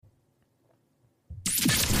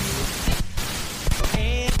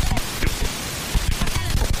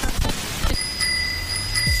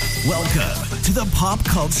Welcome to the Pop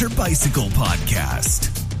Culture Bicycle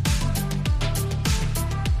Podcast.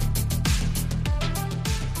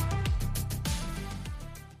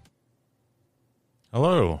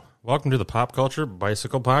 Hello, welcome to the Pop Culture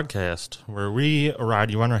Bicycle Podcast, where we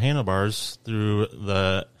ride you on our handlebars through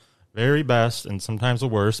the very best and sometimes the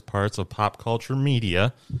worst parts of pop culture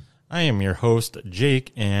media. I am your host,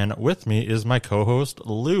 Jake, and with me is my co-host,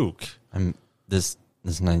 Luke. This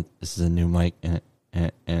is nice. This is a new mic, and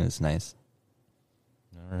it's nice.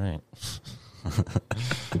 All right. All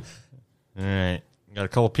right. Got a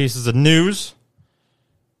couple pieces of news.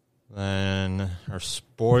 Then our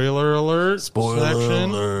spoiler alert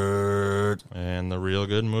section. Alert. And the real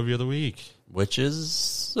good movie of the week. Which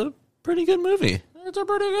is a pretty good movie. It's a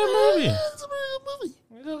pretty good movie. It's a pretty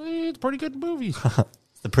good movie. It's a pretty good movie.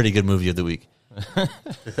 It's the pretty good movie of the week. All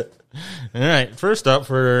right. First up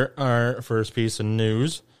for our first piece of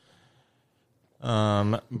news.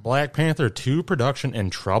 Black Panther 2 production in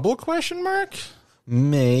trouble, ?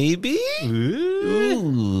 Maybe?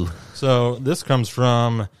 Ooh. So this comes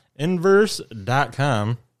from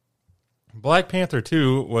Inverse.com. Black Panther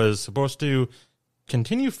 2 was supposed to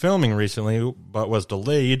continue filming recently, but was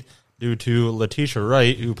delayed due to Letitia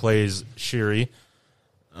Wright, who plays Shuri,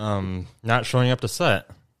 not showing up to set.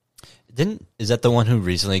 Is that the one who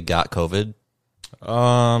recently got COVID?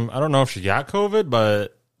 I don't know if she got COVID,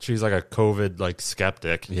 but she's like a COVID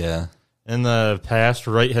skeptic. Yeah. In the past,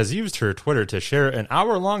 Wright has used her Twitter to share an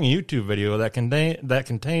hour-long YouTube video that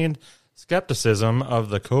contained skepticism of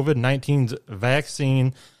the COVID-19's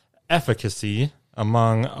vaccine efficacy,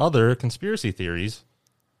 among other conspiracy theories.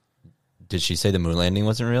 Did she say the moon landing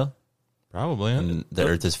wasn't real? Probably. And the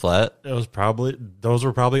Earth is flat? Those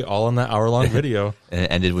were probably all in that hour-long video. And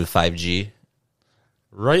it ended with 5G?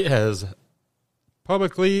 Wright has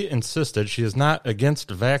publicly insisted she is not against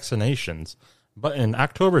vaccinations, but in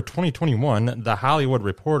October 2021, The Hollywood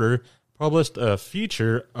Reporter published a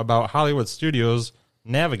feature about Hollywood studios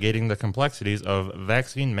navigating the complexities of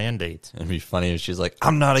vaccine mandates. It'd be funny if she's like,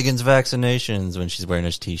 I'm not against vaccinations, when she's wearing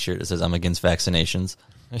a t-shirt that says, I'm against vaccinations.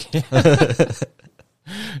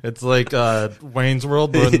 It's like Wayne's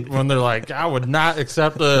World when they're like, I would not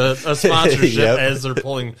accept a sponsorship Yep. as they're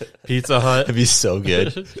pulling Pizza Hut. It'd be so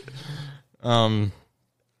good.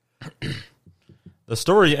 The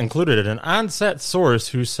story included an on-set source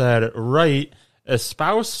who said Wright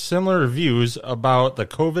espoused similar views about the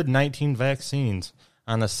COVID-19 vaccines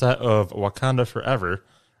on the set of Wakanda Forever.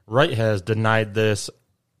 Wright has denied this,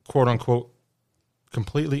 quote-unquote,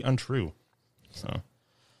 completely untrue. So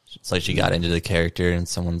It's like she got into the character and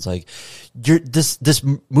someone's like, this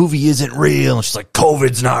movie isn't real. And she's like,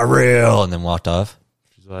 COVID's not real. And then walked off.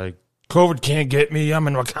 she's like, COVID can't get me. I'm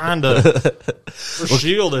in Wakanda. We're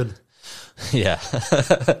shielded. Yeah.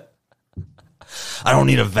 I don't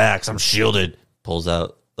need a vax. I'm shielded. Pulls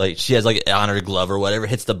out. Like, she has like on her glove or whatever,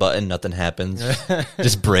 hits the button, nothing happens.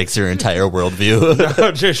 Just breaks her entire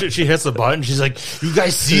worldview. She hits the button. She's like, you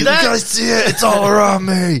guys see that? You guys see it? It's all around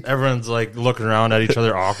me. Everyone's like looking around at each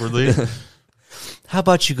other awkwardly. How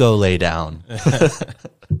about you go lay down? Pats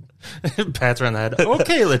her on the head.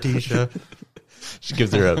 Okay, Letitia. She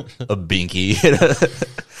gives her a binky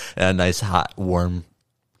and a nice hot, warm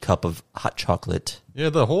cup of hot chocolate. Yeah,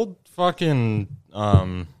 the whole fucking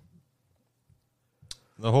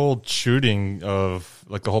the whole shooting of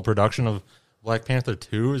the whole production of Black Panther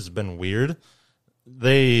 2 has been weird.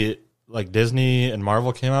 They Disney and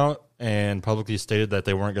Marvel came out and publicly stated that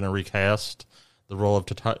they weren't going to recast the role of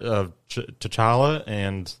T'Challa,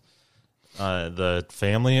 and the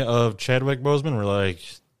family of Chadwick Boseman were like,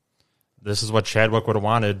 this is what Chadwick would have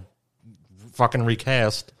wanted, fucking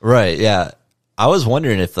recast. Right, yeah. I was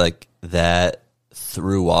wondering if that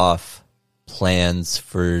threw off plans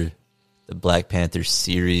for the Black Panther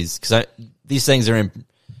series, because these things are in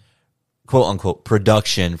quote unquote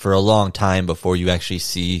production for a long time before you actually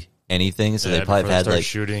see anything. So they probably have had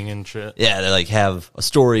shooting and shit. Yeah, they have a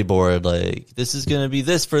storyboard. This is gonna be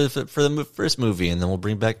this for the first movie, and then we'll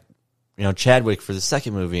bring back Chadwick for the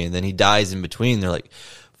second movie, and then he dies in between. They're like,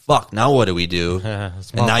 fuck, now what do we do?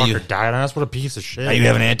 This and now you died on us. What a piece of shit. Now you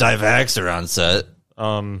have an anti-vaxxer on set.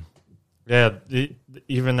 Yeah,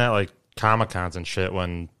 even at Comic-Cons and shit,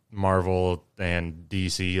 when Marvel and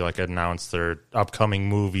DC announced their upcoming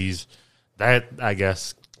movies, that I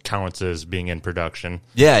guess counts as being in production.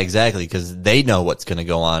 Yeah, exactly, because they know what's going to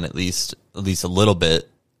go on at least a little bit,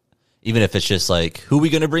 even if it's just who are we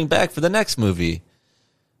going to bring back for the next movie?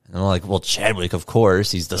 And I'm like, well, Chadwick, of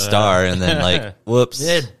course, he's the star, and then whoops,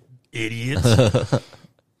 idiots.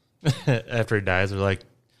 After he dies, they're like,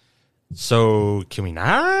 so can we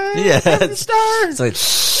not? Yeah, have the star? It's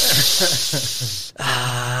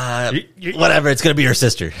whatever. It's gonna be her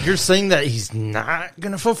sister. You're saying that he's not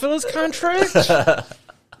going to fulfill his contract?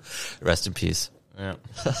 Rest in peace. Yeah.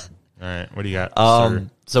 All right. What do you got, sir?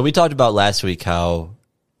 So we talked about last week how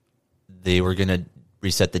they were gonna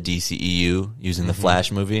reset the DCEU using the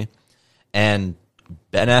Flash movie, and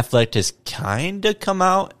Ben Affleck has kind of come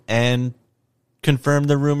out and confirmed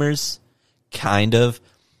the rumors. Kind of.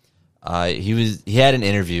 He had an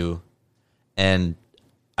interview, and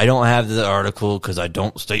I don't have the article because I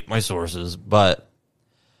don't state my sources, but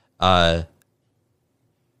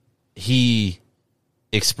he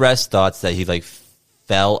expressed thoughts that he like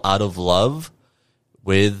fell out of love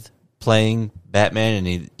with playing Batman,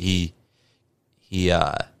 and he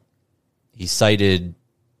cited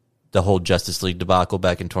the whole Justice League debacle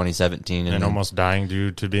back in 2017 And almost dying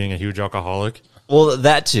due to being a huge alcoholic. well,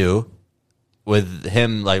 that too, with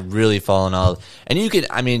him like really falling off. And you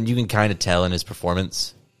can kind of tell in his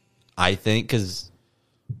performance, I think, because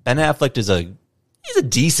Ben Affleck he's a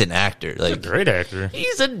decent actor. Like, He's a great actor.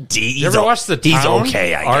 he's a You ever watch The He's Town?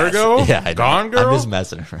 okay, I Argo? guess. Yeah, I know. Gone Girl? I'm just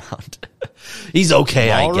messing around. He's okay,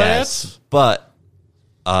 I guess. Mallrats? But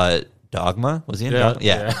Dogma, was he in Dogma?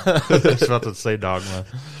 Yeah. I was about to say Dogma.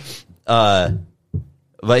 But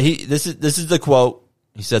this is the quote.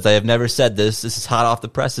 He says, "I have never said this. This is hot off the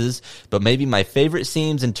presses, but maybe my favorite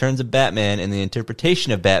scenes in terms of Batman and the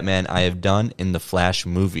interpretation of Batman I have done in the Flash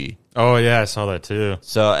movie." Oh, yeah, I saw that too.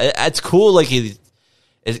 So it's cool. Like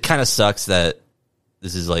it kind of sucks that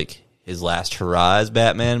this is like his last hurrah as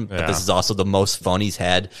Batman, but Yeah. this is also the most fun he's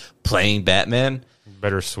had playing Batman.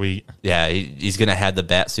 Bittersweet. Yeah, he's gonna have the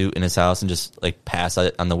bat suit in his house and just like pass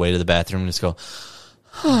it on the way to the bathroom and just go.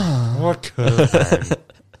 What could have been?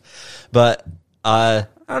 But I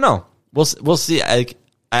don't know. We'll see.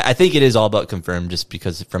 I think it is all but confirmed just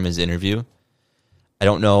because from his interview. I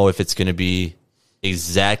don't know if it's going to be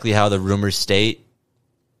exactly how the rumors state.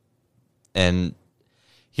 And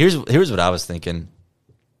here's what I was thinking.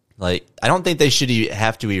 Like, I don't think they should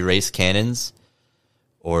have to erase canons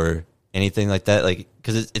or anything like that. Like,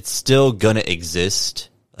 because it's still gonna exist.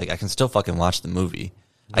 Like, I can still fucking watch the movie.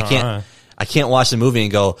 I can't watch the movie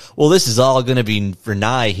and go, well, this is all going to be for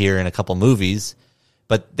Nye here in a couple movies.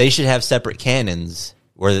 But they should have separate canons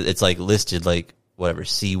where it's like listed like whatever,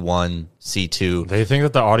 C1, C2. They think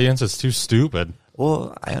that the audience is too stupid,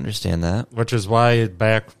 Well, I understand that. which is why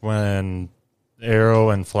back when Arrow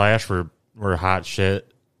and Flash were hot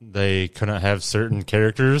shit, they couldn't have certain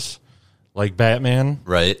characters like Batman,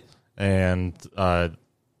 Right. and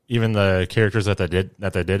even the characters that they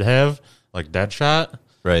did have, like Deadshot.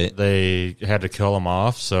 Right. They had to kill them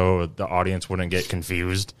off so the audience wouldn't get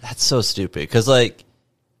confused. That's so stupid. Because, like,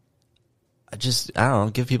 I don't know,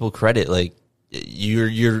 give people credit. Like,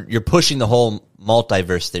 you're pushing the whole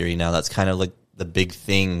multiverse theory now. That's kind of like the big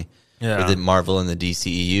thing Yeah. with Marvel and the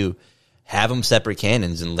DCEU. Have them separate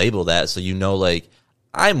canons and label that so you know, like,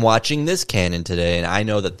 I'm watching this canon today, and I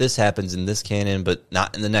know that this happens in this canon, but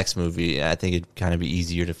not in the next movie. I think it'd kind of be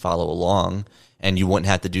easier to follow along, and you wouldn't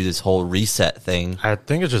have to do this whole reset thing. I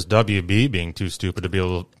think it's just WB being too stupid to be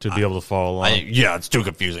able to follow along. Yeah, it's too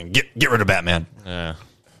confusing. Get rid of Batman. Yeah.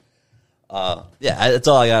 Yeah, that's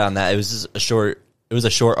all I got on that. It was just a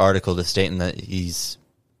short article just stating that he's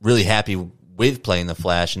really happy with playing the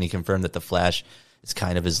Flash, and he confirmed that the Flash is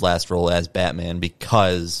kind of his last role as Batman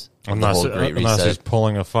because of the whole Great Unless he's Reset.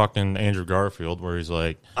 pulling a fucking Andrew Garfield where he's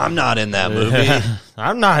like, I'm not in that movie.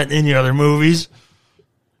 I'm not in any other movies.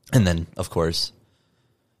 And then, of course,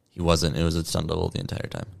 he wasn't. It was a stunt double the entire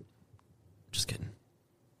time. Just kidding.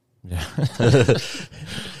 Yeah.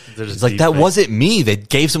 It's like, that wasn't me. They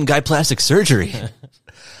gave some guy plastic surgery.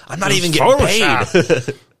 I'm not even getting paid.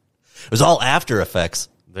 It was all After Effects.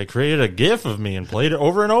 They created a GIF of me and played it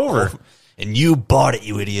over and over. And you bought it,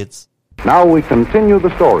 you idiots. Now we continue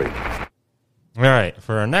the story. All right,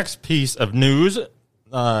 for our next piece of news,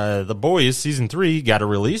 The Boys Season 3 got a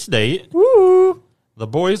release date. Woo! The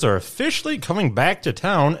Boys are officially coming back to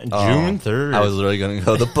town June 3rd. I was literally going to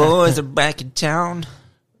go, the boys are back in town.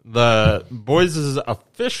 The Boys'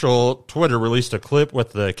 official Twitter released a clip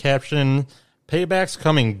with the caption, "Payback's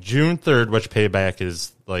coming June 3rd," which Payback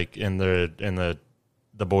is like in the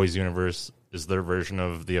Boys universe is their version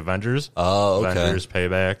of the Avengers. Oh, okay. Avengers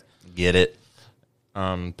Payback. Get it.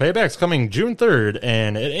 Payback's coming June 3rd,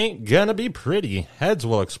 and it ain't gonna be pretty. Heads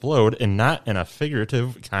will explode, and not in a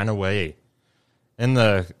figurative kind of way. In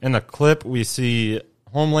the clip, we see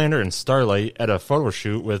Homelander and Starlight at a photo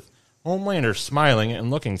shoot with Homelander smiling and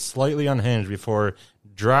looking slightly unhinged before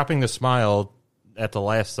dropping the smile at the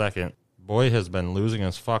last second. Boy has been losing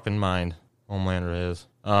his fucking mind. Homelander is.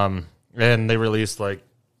 And they released like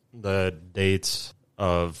the dates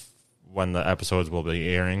of when the episodes will be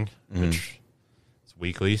airing, which is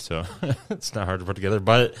weekly, so it's not hard to put together.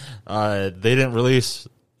 But they didn't release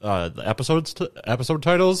the episode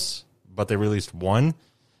titles, but they released one,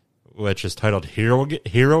 which is titled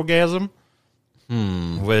Herogasm,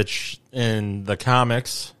 which in the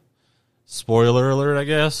comics, spoiler alert, I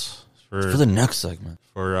guess, For the next segment.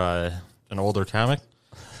 for an older comic,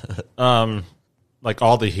 like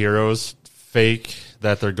all the heroes fake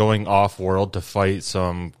that they're going off world to fight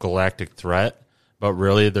some galactic threat, but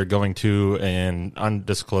really they're going to an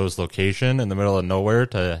undisclosed location in the middle of nowhere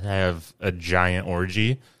to have a giant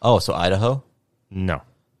orgy. Oh, so Idaho? No.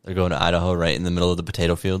 They're going to Idaho right in the middle of the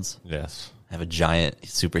potato fields. Yes. Have a giant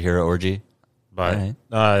superhero orgy. But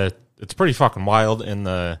it's pretty fucking wild in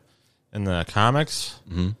the comics.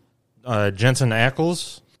 Jensen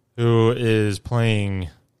Ackles, who is playing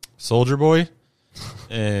Soldier Boy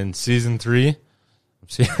in season 3. I'm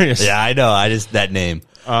serious. Yeah, I know. That name.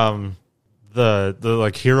 The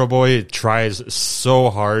like Hero Boy tries so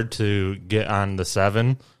hard to get on the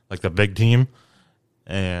 7, like the big team,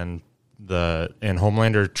 and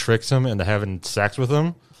Homelander tricks him into having sex with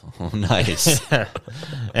him. Oh, nice.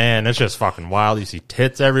 And it's just fucking wild. You see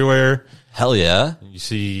tits everywhere. Hell yeah. You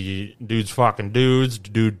see dudes fucking dudes,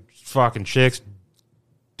 dudes fucking chicks,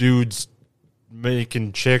 dudes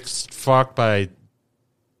making chicks fuck by,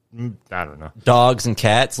 I don't know. Dogs and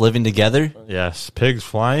cats living together. Yes, pigs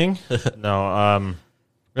flying. No,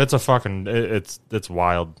 it's a fucking, it's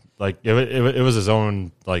wild. Like it was his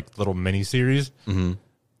own like little mini series,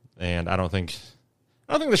 and I don't think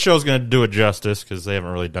the show's gonna do it justice because they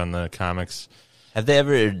haven't really done the comics. Have they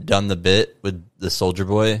ever done the bit with the Soldier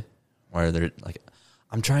Boy where they're like,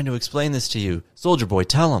 I'm trying to explain this to you. Soldier Boy,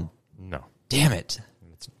 tell him. No, Damn it.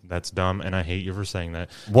 that's dumb, and I hate you for saying that.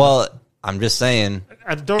 Well, I'm just saying,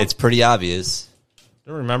 I don't. it's pretty obvious.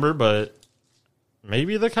 Don't remember, but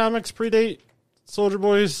maybe the comics predate Soldier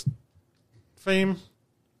Boy's fame.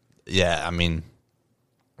 Yeah, I mean,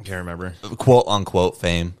 I can't remember. quote unquote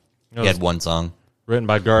fame. It He had was one song. written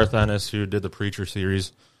by Garth Ennis, who did the Preacher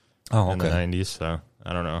series Oh, in the 90s. So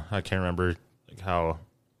I don't know. I can't remember like, how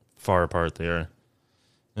far apart they are.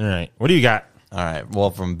 All right. What do you got? All right.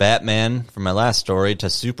 Well, from Batman for my last story to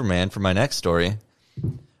Superman for my next story.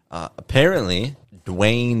 Apparently,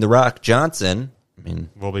 Dwayne "The Rock" Johnson. I mean,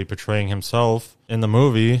 Will be portraying himself in the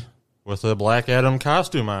movie with a Black Adam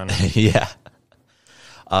costume on. yeah.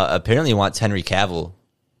 Apparently, wants Henry Cavill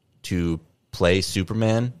to play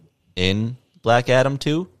Superman in Black Adam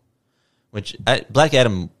 2, which Black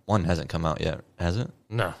Adam 1 hasn't come out yet, has it?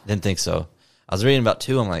 No. Didn't think so. I was reading about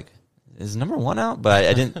 2. I'm like, is number 1 out? But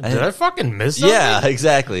I didn't. Did I fucking miss something? Yeah,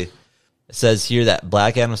 exactly. It says here that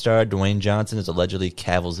Black Adam star Dwayne Johnson is allegedly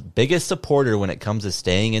Cavill's biggest supporter when it comes to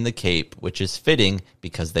staying in the Cape, which is fitting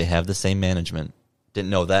because they have the same management. Didn't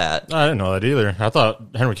know that. I didn't know that either. I thought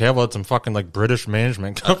Henry Cavill had some fucking like British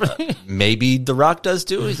management company. Maybe The Rock does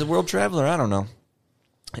too. He's a world traveler. I don't know.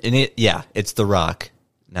 And it's The Rock,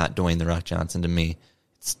 not Dwayne "The Rock" Johnson to me.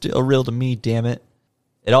 It's still real to me, damn it.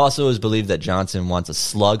 It also is believed that Johnson wants a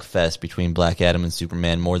slugfest between Black Adam and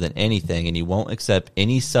Superman more than anything, and he won't accept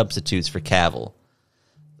any substitutes for Cavill.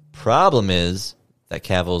 The problem is that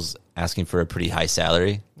Cavill's asking for a pretty high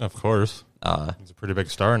salary. Of course. He's a pretty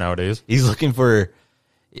big star nowadays. He's looking for,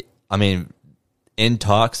 I mean, in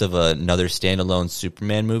talks of another standalone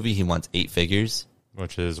Superman movie, he wants 8 figures.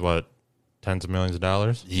 Which is what? Tens of millions of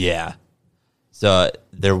dollars? Yeah. So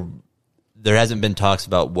there hasn't been talks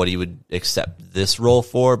about what he would accept this role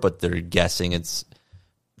for, but they're guessing it's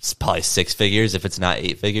probably 6 figures if it's not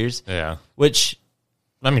 8 figures. Yeah. Which,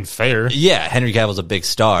 I mean, fair. yeah, Henry Cavill's a big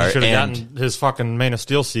star. He should have and gotten his fucking Man of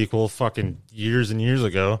Steel sequel fucking years and years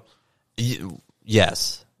ago.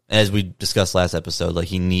 yes, as we discussed last episode, like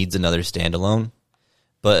he needs another standalone.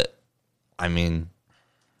 But I mean,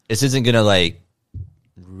 this isn't gonna like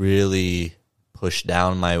really push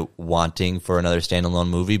down my wanting for another standalone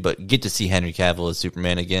movie, but get to see Henry Cavill as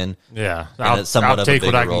Superman again. Yeah, it's somewhat I'll of a take what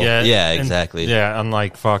bigger I can role. get. Yeah, And, exactly. yeah,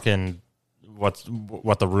 unlike fucking what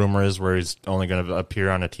the rumor is, where he's only going to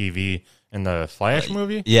appear on a TV in the Flash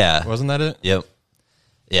movie. Yeah. Wasn't that it? Yep.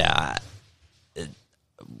 Yeah.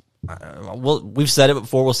 Well, we've said it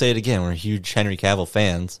before. We'll say it again. We're huge Henry Cavill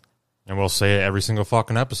fans. And we'll say it every single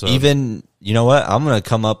fucking episode. Even, you know what? I'm going to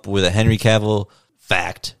come up with a Henry Cavill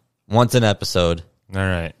fact once an episode. All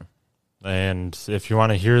right. And if you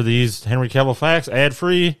want to hear these Henry Cavill facts ad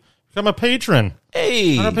free, become a patron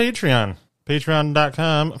Hey. on a Patreon.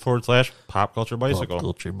 Patreon.com/Pop Culture Bicycle.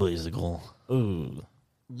 Culture Bicycle. Ooh.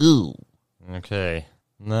 Ooh. Okay.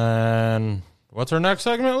 Then what's our next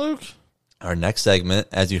segment, Luke? Our next segment,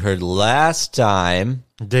 as you heard last time,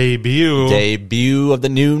 Debut. of the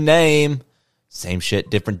new name. Same shit,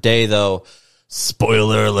 different day though.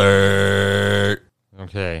 Spoiler alert.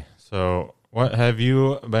 Okay, so what have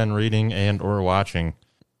you been reading and or watching?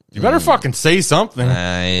 You better fucking say something.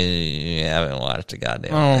 I haven't watched a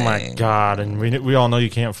goddamn Oh thing. my god! And we all know you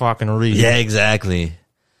can't fucking read. Yeah, exactly.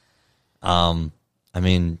 I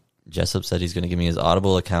mean, Jessup said he's going to give me his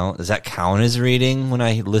Audible account. Does that count as reading when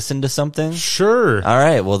I listen to something? Sure. All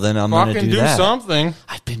right, well then I'm going to Fucking do that. something.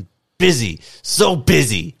 I've been busy, so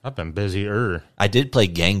busy. I've been busier. I did play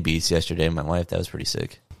Gang Beasts yesterday with my wife. That was pretty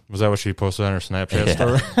sick. Was that what she posted on her Snapchat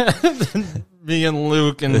story? Me and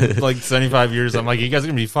Luke in like 75 years. I'm like, you guys are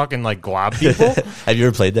gonna be fucking like glob people. Have you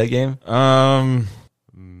ever played that game?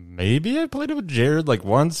 Maybe I played it with Jared like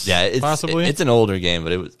once. Yeah, possibly. It's an older game,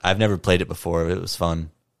 but I've never played it before. But it was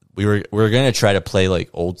fun. We were gonna try to play like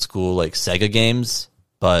old school like Sega games,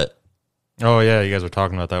 but Oh yeah, you guys were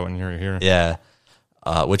talking about that when you were here. yeah,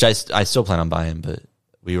 which I still plan on buying. But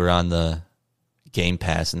we were on the Game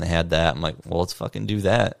Pass and they had that. I'm like, well, let's fucking do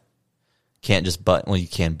that. Can't just button. Well, you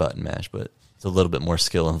can button mash, but it's a little bit more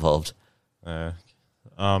skill involved. Hey,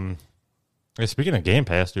 speaking of Game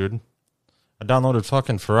Pass, dude, I downloaded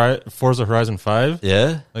fucking Forza Horizon 5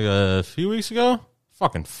 Yeah, like a few weeks ago.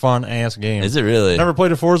 Fucking fun ass game. is it really? Never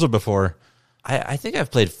played a Forza before. I think I've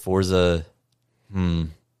played Forza.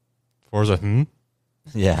 Forza,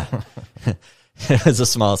 Yeah, it was a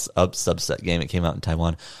small subset game. It came out in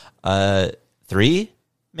Taiwan. 3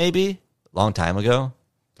 maybe long time ago.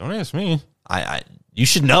 Don't ask me. I you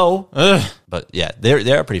should know. Ugh. But yeah, they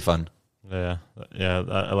are pretty fun. Yeah.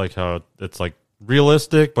 I like how it's like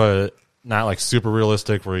realistic, but not like super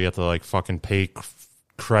realistic, where you have to like fucking pay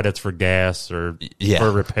credits for gas or Yeah.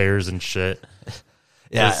 for repairs and shit.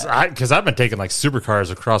 Yeah, Because I've been taking like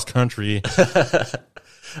supercars across country,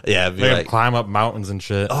 yeah. It'd be like like, climb up mountains and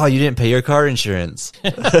shit. oh, you didn't pay your car insurance.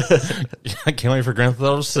 I can't wait for Grand Theft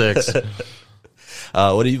Auto 6.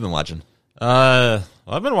 What have you been watching? Well,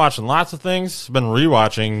 I've been watching lots of things. Been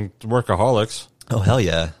rewatching Workaholics. Oh hell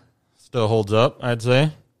yeah! Still holds up, I'd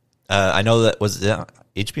say. I know that was it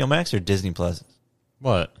HBO Max or Disney Plus.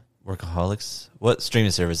 What? Workaholics. What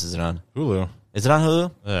streaming service is it on? Hulu. Is it on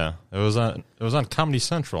Hulu? Yeah, it was on Comedy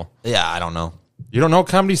Central. Yeah, I don't know. You don't know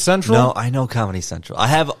Comedy Central? No, I know Comedy Central. I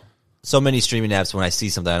have so many streaming apps. When I see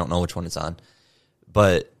something, I don't know which one it's on.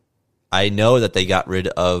 But I know that they got rid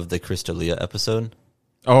of the Crystalia episode.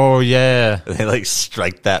 Oh yeah. They like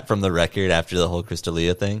strike that from the record after the whole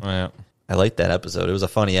Crystalia thing. Yeah. I liked that episode. It was a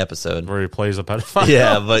funny episode. Where he plays a pedophile.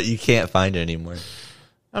 Yeah, but you can't find it anymore.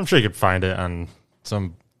 I'm sure you could find it on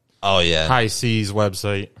some Oh yeah, High Seas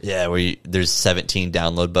website. yeah. Where there's 17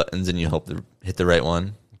 download buttons and you hope to hit the right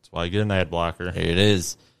one. That's why I get an ad blocker. Here it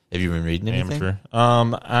is. Have you been reading anything? Amateur.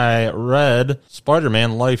 I read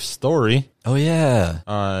Spider-Man Life Story. Oh yeah.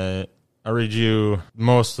 I read you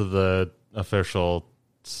most of the official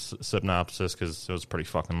synopsis because it was pretty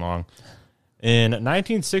fucking long. In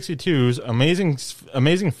 1962's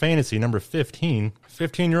Amazing Fantasy number 15,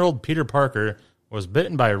 15-year-old Peter Parker was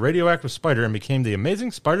bitten by a radioactive spider and became the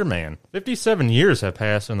Amazing Spider-Man. 57 years have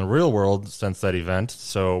passed in the real world since that event,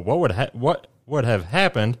 so what would have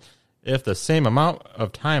happened if the same amount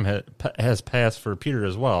of time has passed for Peter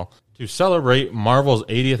as well? To celebrate Marvel's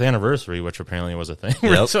 80th anniversary, which apparently was a thing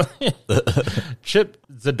recently, Chip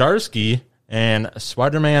Zdarsky and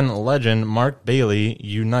Spider-Man legend Mark Bailey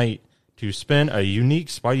unite to spin a unique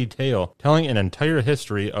Spidey tale, telling an entire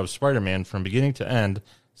history of Spider-Man from beginning to end,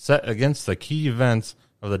 set against the key events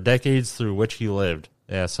of the decades through which he lived.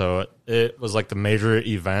 Yeah, so it was like the major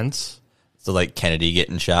events. So like Kennedy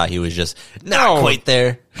getting shot, he was just not No. quite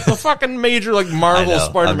there. The fucking major like I Marvel know.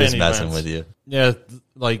 Spider-Man I'm just events. messing with you. Yeah,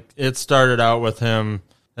 like it started out with him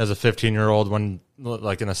as a 15-year-old when,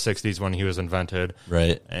 like in the 60s when he was invented.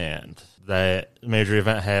 Right. And that major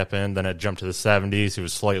event happened. Then it jumped to the 70s. He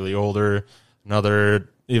was slightly older. Another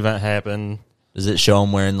event happened. Does it show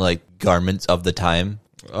him wearing like garments of the time?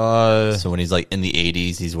 Uh, So when he's like in the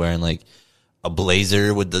 80s, he's wearing like a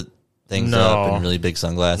blazer with the things No. up and really big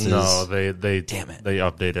sunglasses. no, they Damn it. They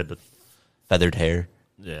updated it. Feathered hair.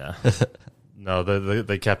 Yeah. No,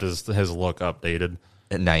 they kept his look updated.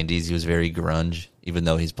 In 90s, he was very grunge, even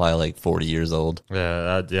though he's probably like 40 years old.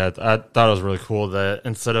 Yeah, I thought it was really cool that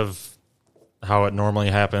instead of how it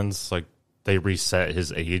normally happens, like they reset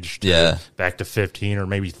his age back to 15 or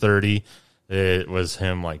maybe 30. It was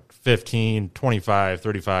him like 15, 25,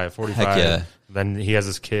 35, 45. Heck yeah. Then he has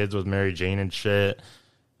his kids with Mary Jane and shit.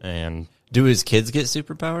 And Do his kids get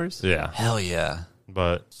superpowers? yeah, Hell yeah.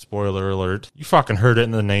 but spoiler alert. You fucking heard it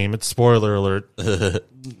in the name. It's spoiler alert.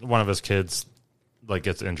 One of his kids like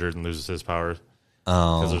gets injured and loses his powers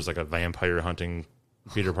because there's like a vampire hunting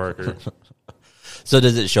Peter Parker. So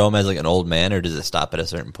does it show him as like an old man, or does it stop at a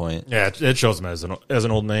certain point? Yeah, it shows him as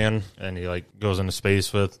an old man, and he like goes into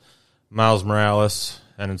space with Miles Morales,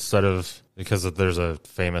 and instead of because there's a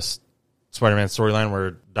famous Spider-Man storyline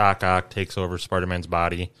where Doc Ock takes over Spider-Man's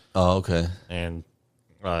body, Oh, okay. and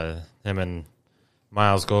him and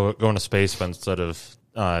Miles go into space, but instead of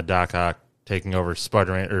Doc Ock taking over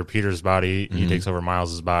Spider-Man or Peter's body, he takes over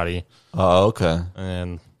Miles's body, Oh, okay.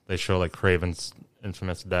 and they show like Craven's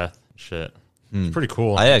infamous death and shit. It's pretty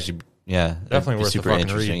cool. I actually, yeah, Definitely that'd be worth the super fucking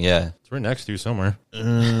interesting. read. Yeah, It's right next to you somewhere.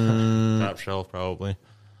 Top shelf, probably.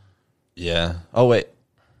 yeah. Oh wait,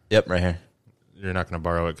 yep, right here. You're not going to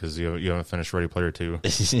borrow it because you haven't finished Ready Player 2.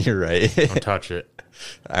 You're right. Don't touch it.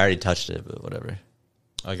 I already touched it, but whatever.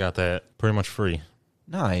 I got that pretty much free.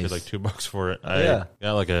 Nice. Paid like $2 for it. Yeah. I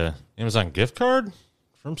got like a Amazon gift card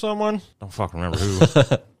from someone. Don't fucking remember who.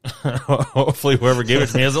 Hopefully whoever gave it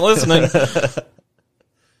to me isn't listening.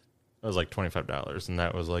 It was like $25, and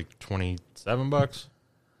that was like $27.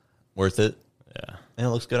 Worth it. Yeah. And it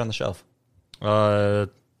looks good on the shelf.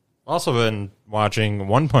 Also been watching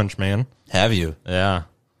One Punch Man. Have you? Yeah,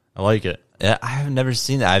 I like it. Yeah, I have never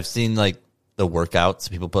seen that. I've seen like the workouts.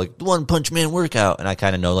 People put like the One Punch Man workout, and I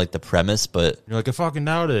kind of know like the premise, but You're like, I fucking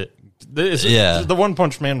doubt it. Yeah. The One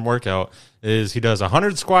Punch Man workout is he does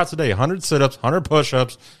 100 squats a day, 100 sit-ups, 100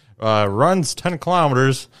 push-ups, runs 10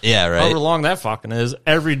 kilometers. yeah, right. However long that fucking is,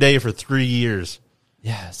 every day for 3 years.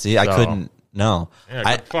 Yeah. See, I So- couldn't. No,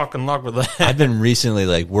 Yeah, good fucking luck with that. I've been recently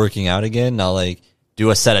like working out again. And I'll like do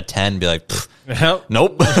a set of 10, be like, "Pfft, Yep.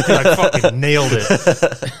 nope. I fucking nailed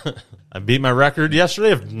it. I beat my record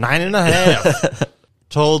yesterday of 9.5.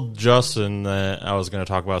 Told Justin that I was going to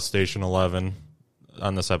talk about Station 11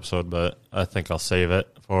 on this episode, but I think I'll save it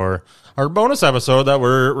for our bonus episode that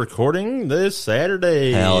we're recording this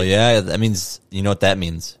Saturday. Hell yeah! That means you know what that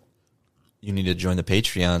means. You need to join the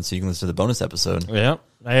Patreon so you can listen to the bonus episode. Yep.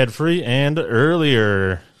 I had free and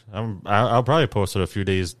earlier. I'll probably post it a few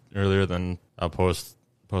days earlier than I'll post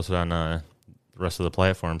it on the rest of the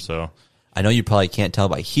platform. So I know you probably can't tell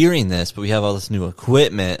by hearing this, but we have all this new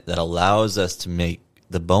equipment that allows us to make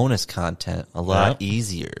the bonus content a lot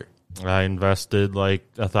easier. I invested like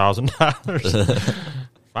 $1,000.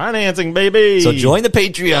 Financing, baby. So join the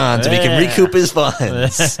Patreon so we can recoup his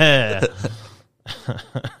funds.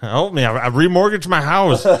 Help me. I remortgaged my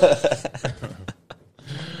house.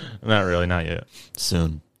 Not really. Not yet.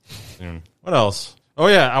 Soon. Soon. What else? Oh,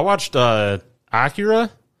 yeah. I watched Akira.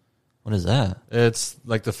 What is that? It's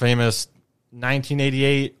like the famous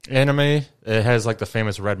 1988 anime. It has like the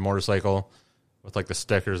famous red motorcycle with like the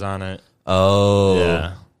stickers on it. Oh,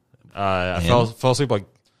 Yeah. I fell asleep like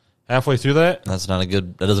halfway through that. that's not a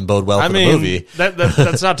good. That doesn't bode well I for mean, the movie.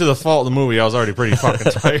 that's not to the fault of the movie. I was already pretty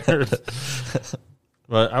fucking tired.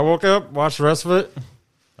 But I woke up, watched the rest of it.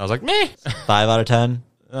 I was like, meh. 5 out of 10.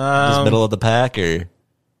 Just middle of the pack, or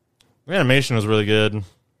The animation was really good.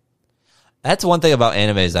 that's one thing about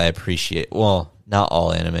animes I appreciate. Well, not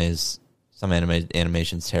all animes. Some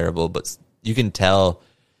animation's terrible, but you can tell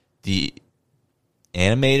the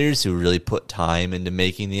animators who really put time into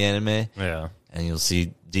making the anime, Yeah. and you'll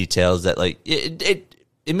see details that like it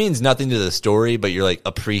means nothing to the story, but you're like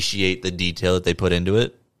appreciate the detail that they put into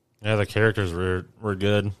it. Yeah, the characters were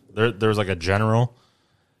good. There was like a general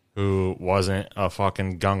who wasn't a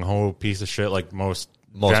fucking gung-ho piece of shit like most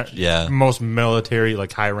military,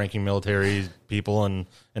 like high-ranking military people in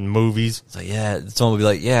movies. It's like, yeah, someone would be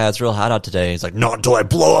like, yeah, it's real hot out today. It's like, not until I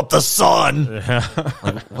blow up the sun.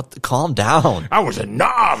 Like, what? Calm down. I was a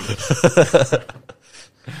knob.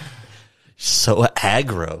 So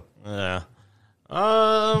aggro. Yeah.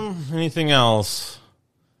 Anything else?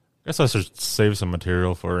 I guess I should save some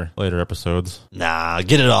material for later episodes. Nah,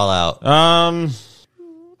 get it all out.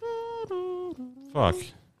 Fuck.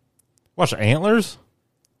 Watch Antlers?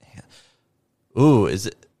 Ooh, is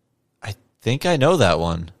it? I think I know that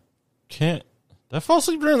one. Can't. Did I fall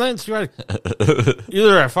asleep during that?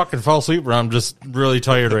 Either I fucking fell asleep or I'm just really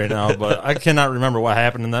tired right now, but I cannot remember what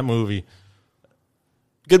happened in that movie.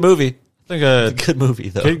 Good movie. I think a Good movie,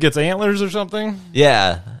 though. kid gets antlers or something.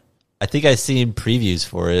 Yeah. I think I seen previews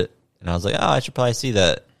for it, and I was like, oh, I should probably see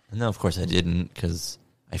that. And then, of course, I didn't, because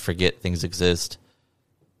I forget things exist.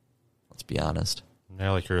 Let's be honest.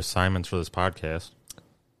 Yeah, like your assignments for this podcast.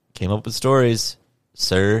 Came up with stories,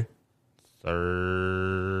 sir.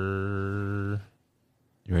 Sir.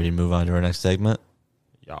 You ready to move on to our next segment?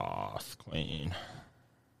 Yas, queen.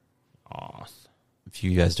 Yas. If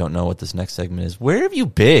you guys don't know what this next segment is, where have you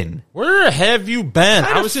been? Where have you been?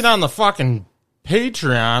 I was sitting on the fucking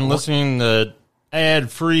Patreon listening to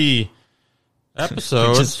ad-free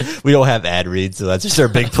episodes. We don't have ad reads, so that's just our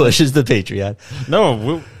big push is the Patreon.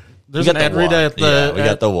 No, there's an ad read at the. Yeah, we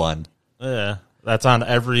got the one. Yeah, that's on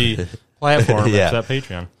every platform Yeah. except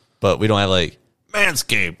Patreon. But we don't have like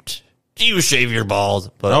Manscaped. Do you shave your balls?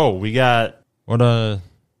 But Oh, we got what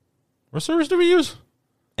service do we use?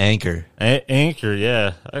 Anchor. Anchor,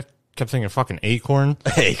 yeah. I kept thinking fucking Acorn.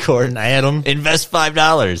 Acorn. Adam. Invest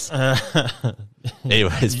 $5.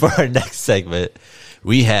 Anyways, for our next segment,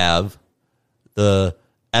 we have the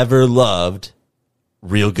ever loved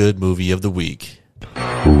Real Good Movie of the Week.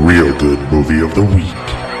 Real Good Movie of the Week.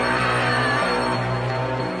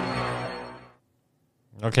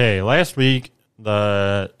 Okay, last week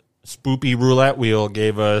the Spoopy Roulette Wheel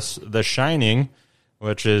gave us The Shining,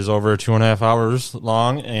 which is over 2.5 hours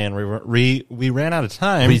long, and we ran out of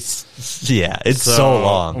time. Yeah, it's so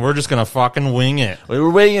long. We're just gonna fucking wing it. We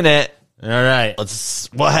were winging it. All right.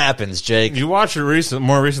 What happens, Jake? You watched it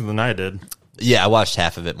more recent than I did. Yeah, I watched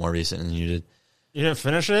half of it more recent than you did. You didn't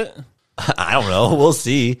finish it? I don't know. We'll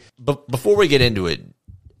see. But before we get into it,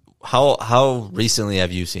 how recently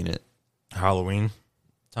have you seen it? Halloween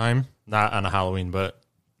time, not on a Halloween, but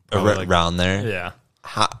probably Around there? Yeah.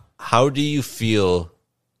 How do you feel?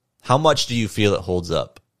 How much do you feel it holds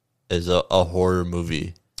up as a horror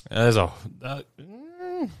movie? As a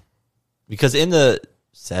Because in the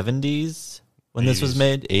 70s, when this was 80s.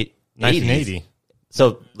 made, 1980. 80s.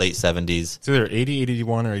 So late 70s. It's either 80,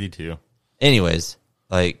 81, or 82. Anyways,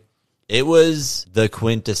 like it was the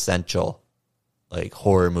quintessential like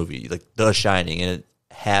horror movie, like The Shining, and it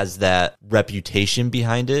has that reputation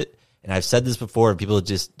behind it. And I've said this before, and people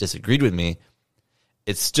just disagreed with me.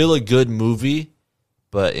 It's still a good movie,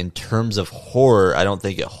 but in terms of horror, I don't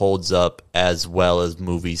think it holds up as well as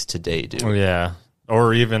movies today do. Oh, yeah.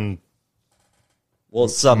 Or even Well,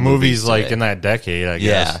 some movies today. like in that decade, I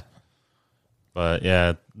guess. Yeah. But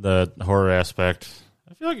yeah, the horror aspect,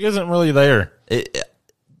 I feel like isn't really there.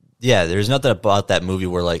 Yeah, there's nothing about that movie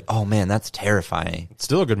where like, oh man, that's terrifying. It's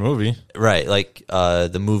still a good movie. Right, like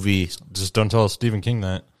the movie, Just don't tell Stephen King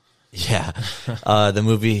that. yeah, the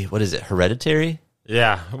movie, what is it, Hereditary?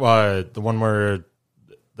 Yeah, the one where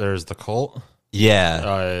there's the cult.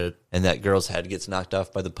 Yeah, and that girl's head gets knocked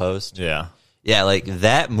off by the post. Yeah. Yeah, like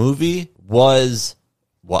that movie was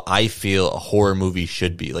what I feel a horror movie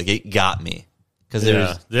should be. Like it got me because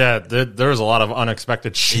there was a lot of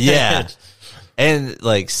unexpected shit. yeah, and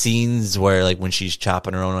like scenes where like when she's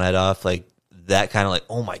chopping her own head off, like that kind of like,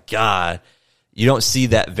 oh my god, you don't see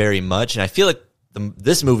that very much. And I feel like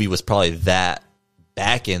this movie was probably that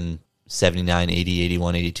back in 79, 80,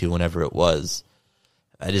 81, 82, whenever it was.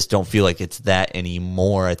 I just don't feel like it's that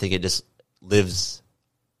anymore. I think it just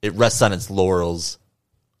it rests on its laurels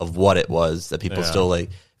of what it was, that people still like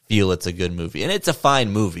feel it's a good movie. And it's a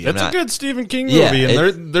fine movie. It's a good Stephen King movie, Yeah,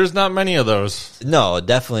 and there's not many of those. No,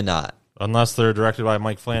 definitely not. Unless they're directed by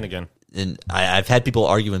Mike Flanagan. And I've had people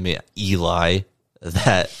argue with me, Eli,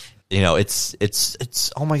 that, you know, it's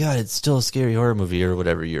oh my god, it's still a scary horror movie or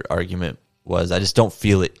whatever your argument was. I just don't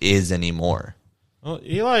feel it is anymore. Well,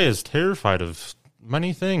 Eli is terrified of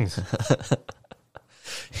many things.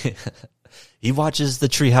 He watches the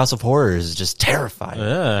Treehouse of Horrors, just terrified.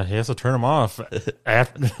 Yeah, he has to turn them off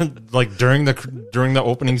after, like during the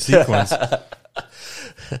opening sequence.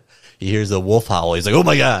 He hears a wolf howl. He's like, oh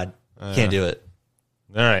my god, can't do it.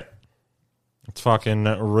 All right, let's fucking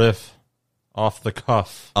riff off the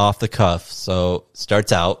cuff. Off the cuff. So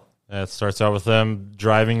starts out. It starts out with them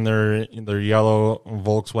driving their yellow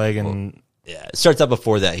Volkswagen. Yeah, it starts out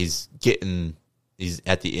before that. He's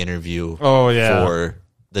at the interview. Oh, yeah. For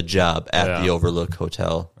the job at the Overlook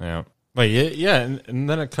Hotel. Yeah, but yeah, and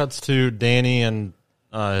then it cuts to Danny and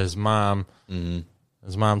his mom. Mm-hmm.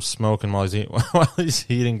 His mom's smoking while he's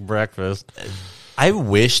eating breakfast. I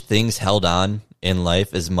wish things held on in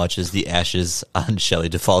life as much as the ashes on Shelley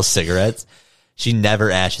Duvall's cigarettes. She never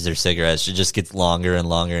ashes her cigarettes. She just gets longer and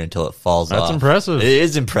longer until it falls off. That's impressive. It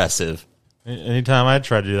is impressive. Anytime I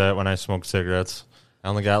try to do that when I smoke cigarettes, I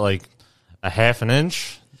only got like a half an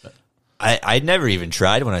inch. I never even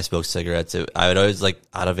tried when I smoked cigarettes. I would always, like,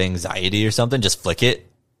 out of anxiety or something, just flick it,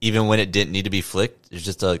 even when it didn't need to be flicked. It was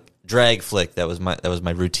just a drag flick. That was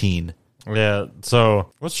my routine. Yeah.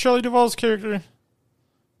 So, what's Shelley Duvall's character?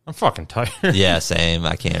 I'm fucking tired. Yeah, same.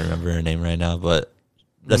 I can't remember her name right now, but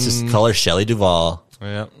let's just call her Shelley Duvall.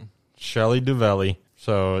 Yeah, Shelley Duvall.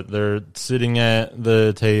 So they're sitting at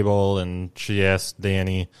the table, and she asks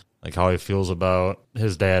Danny like how he feels about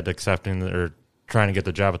his dad accepting or trying to get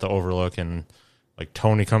the job at the Overlook, and like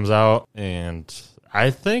Tony comes out, and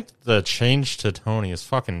I think the change to Tony is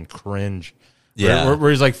fucking cringe. Yeah, where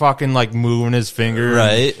he's like fucking like moving his finger,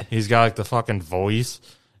 right? He's got like the fucking voice.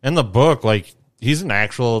 In the book, like he's an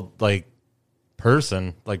actual like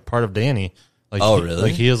person, like part of Danny. Like, Oh, really?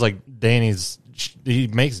 Like he is like Danny's. He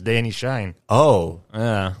makes Danny shine. Oh,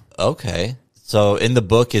 Yeah. okay. So in the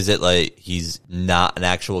book, is it like he's not an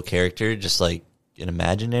actual character, just like an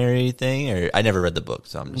imaginary thing? Or I never read the book,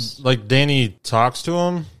 so I'm just Like Danny talks to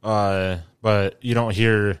him, but you don't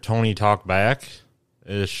hear Tony talk back.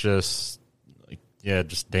 It's just like, yeah,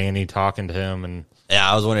 just Danny talking to him, and yeah.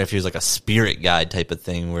 I was wondering if he was like a spirit guide type of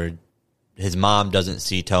thing where his mom doesn't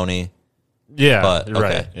see Tony. yeah, But, okay,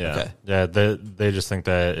 right, yeah, okay. yeah. They just think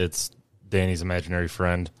that it's Danny's imaginary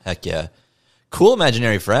friend. Heck yeah, cool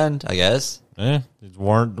imaginary friend, I guess. He's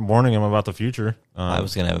warning him about the future. I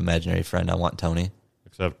was gonna have an imaginary friend. I want Tony.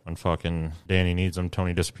 Except when fucking Danny needs him,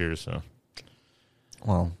 Tony disappears. So,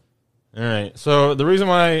 Well, all right. So the reason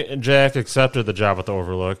why Jack accepted the job at the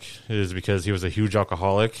Overlook is because he was a huge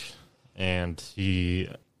alcoholic, and he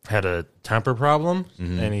had a temper problem,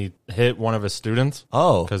 and he hit one of his students.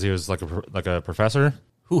 oh, Because he was like a professor.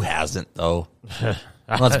 who hasn't though?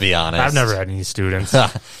 Let's be honest. I've never had any students.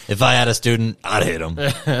 If I had a student, I'd hit him.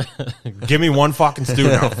 Give me one fucking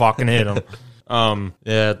student, I'll fucking hit him.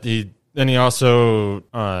 Yeah. He also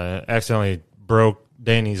accidentally broke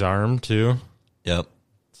Danny's arm too. Yep.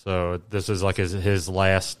 So this is like his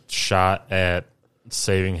last shot at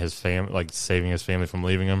saving his family from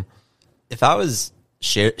leaving him. If I was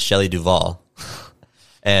Shelley Duvall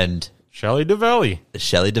and Shelley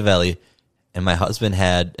Duvall. And my husband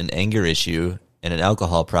had an anger issue and an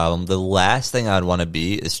alcohol problem, the last thing I'd want to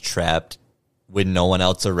be is trapped with no one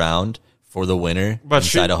else around for the winter But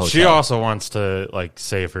inside a hotel. she also wants to like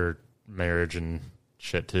save her marriage and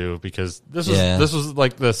shit too, because this was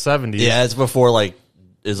like the 70s. Yeah, it's before like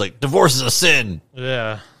it's like divorce is a sin.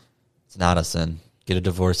 Yeah. It's not a sin. Get a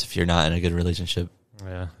divorce if you're not in a good relationship.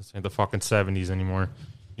 Yeah. This ain't the fucking 70s anymore.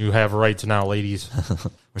 You have rights now, ladies.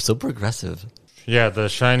 We're so progressive. Yeah, The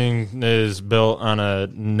Shining is built on a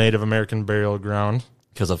Native American burial ground,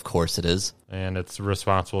 Because of course it is. and it's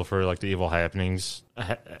responsible for like the evil happenings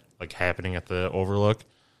like happening at the Overlook.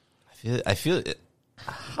 I feel it.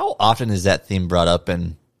 How often is that theme brought up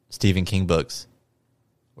in Stephen King books?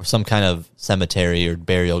 Or some kind of cemetery or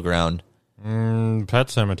burial ground? Pet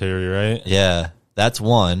Cemetery, right? Yeah, that's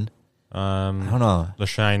one. I don't know. The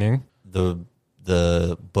Shining.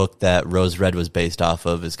 The book that Rose Red was based off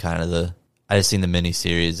of is kind of I just seen the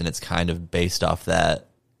miniseries and it's kind of based off that.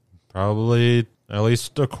 Probably at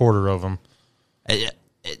least a quarter of them. And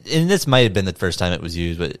this might have been the first time it was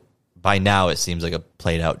used, but by now it seems like a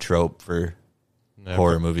played out trope for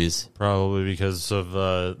horror movies. Probably because of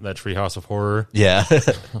that Treehouse of Horror. Yeah.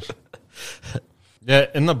 Yeah,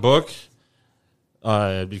 in the book,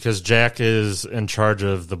 because Jack is in charge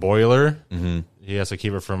of the boiler, he has to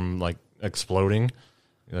keep it from like exploding,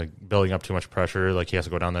 like building up too much pressure. Like he has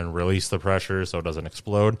to go down there and release the pressure so it doesn't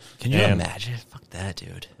explode. Can you imagine? Fuck that,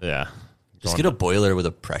 dude. Yeah. Just get a boiler with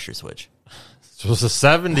a pressure switch. So it was the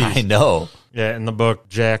 70s. I know. Yeah, in the book,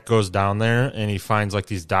 Jack goes down there and he finds like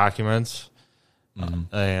these documents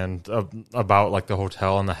and about like the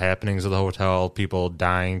hotel and the happenings of the hotel, people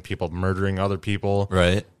dying, people murdering other people,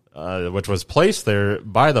 Right. Which was placed there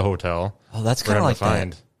by the hotel. Oh, that's for kind him of to like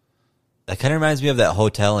find. That kind of reminds me of that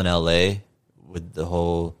hotel in L.A. with the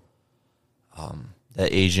whole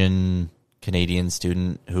that Asian Canadian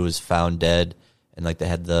student who was found dead, and like they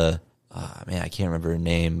had the I can't remember her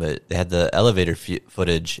name, but they had the elevator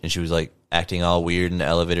footage, and she was like acting all weird in the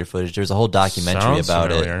elevator footage. There was a whole documentary Sounds about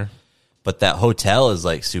familiar. it. But that hotel is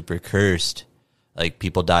like super cursed. Like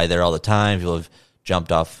people die there all the time. People have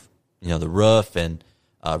jumped off, the roof, and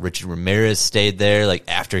Richard Ramirez stayed there like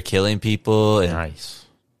after killing people. And Nice.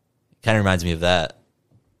 kind of reminds me of that.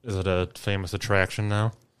 Is it a famous attraction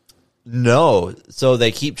now? No, so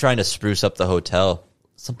they keep trying to spruce up the hotel.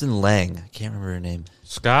 Something Lang, I can't remember her name.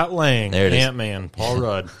 Scott Lang, There it is. Ant-Man, Paul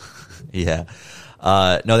Rudd. Yeah,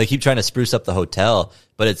 no, they keep trying to spruce up the hotel,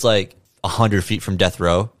 but it's like 100 feet from death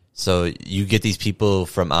row. So you get these people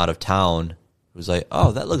from out of town who's like,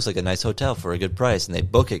 oh, that looks like a nice hotel for a good price, and they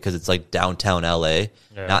book it because it's like downtown LA,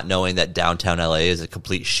 Yeah. not knowing that downtown LA is a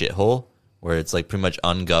complete shithole where it's like pretty much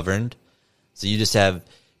ungoverned. So you just have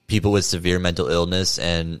people with severe mental illness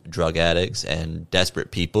and drug addicts and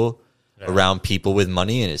desperate people around people with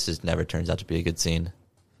money, and it just never turns out to be a good scene.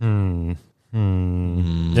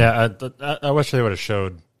 Yeah, I wish they would have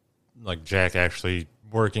showed like Jack actually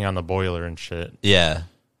working on the boiler and shit, Yeah.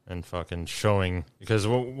 and fucking showing, because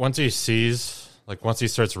once he starts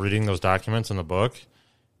reading those documents in the book,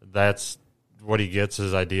 that's what he gets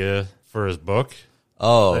his idea for his book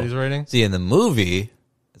Oh, that he's writing. see, in the movie,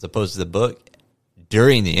 as opposed to the book,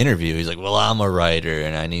 during the interview, he's like, well, I'm a writer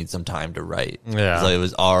and I need some time to write. Yeah. So it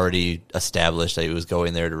was already established that he was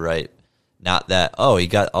going there to write. Not that, he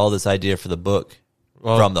got all this idea for the book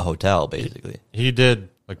from the hotel, basically. He did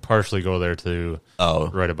like partially go there to Oh.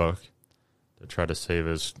 write a book to try to save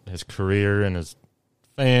his career and his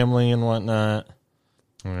family and whatnot.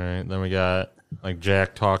 All right, then we got like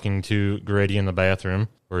Jack talking to Grady in the bathroom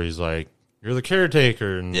where he's like, "You're the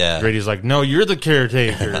caretaker," and Grady's like, "No, you're the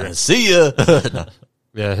caretaker." See ya.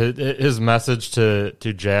 Yeah, his message to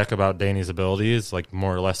Jack about Danny's ability is like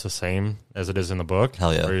more or less the same as it is in the book.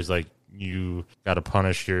 Hell yeah. Where he's like, you got to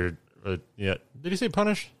punish your, did he say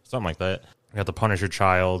punish? Something like that. You got to punish your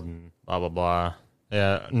child and blah, blah, blah.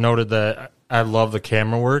 Yeah, noted that I love the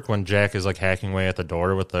camera work when Jack is like hacking away at the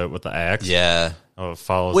door with the axe. Yeah. Oh, it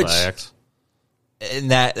follows the axe.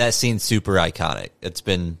 And that scene's super iconic. It's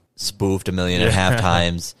been spoofed 1.5 million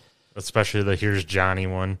times. Especially the "Here's Johnny"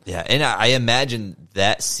 one. Yeah, and I imagine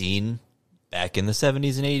that scene back in the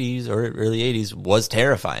 70s and 80s or early 80s was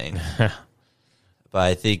terrifying. But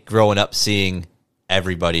I think growing up seeing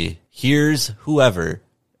everybody, here's whoever,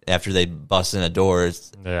 after they bust in a door,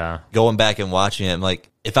 going back and watching it, I'm like,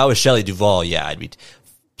 if I was Shelley Duvall, I'd be...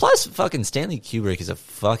 Plus, fucking Stanley Kubrick is a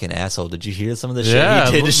fucking asshole. Did you hear some of the shit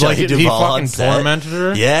he did to Shelley Duvall? He fucking tormented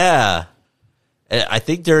her? Yeah. And I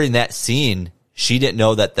think during that scene... she didn't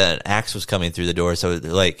know that the axe was coming through the door, so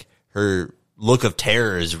like her look of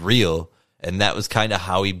terror is real, and that was kind of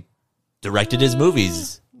how he directed his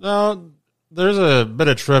movies. No, there's a bit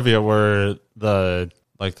of trivia where the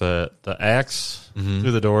axe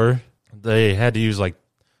through the door, they had to use like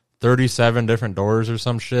 37 different doors or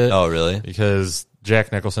some shit. Oh, really? Because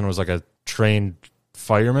Jack Nicholson was like a trained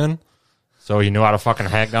fireman, so he knew how to fucking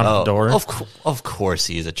hack down the door. Of course,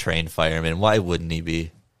 he's a trained fireman. Why wouldn't he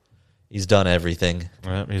be? He's done everything.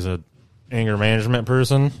 He's a anger management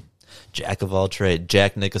person. Jack of all trades.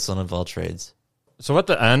 Jack Nicholson of all trades. So at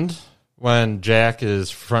the end, when Jack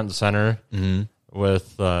is front and center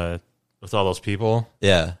with all those people,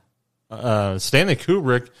 Stanley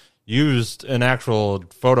Kubrick used an actual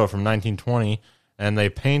photo from 1920, and they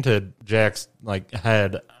painted Jack's like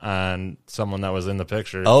head on someone that was in the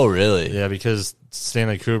picture. Oh, really? Yeah, because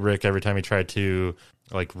Stanley Kubrick, every time he tried to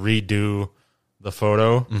like redo the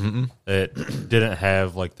photo, it didn't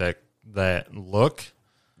have like that look.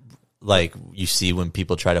 Like you see when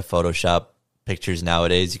people try to Photoshop pictures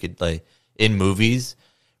nowadays, you could like in movies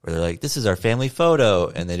where they're like, "This is our family photo,"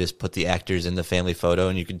 and they just put the actors in the family photo,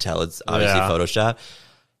 and you can tell it's obviously Photoshop.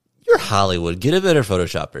 You're Hollywood, get a better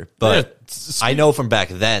Photoshopper. But I know from back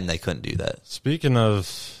then they couldn't do that. Speaking of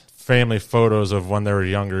family photos of when they were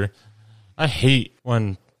younger, I hate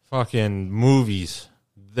when fucking movies,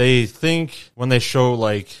 they think when they show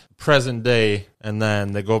like present day and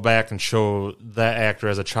then they go back and show that actor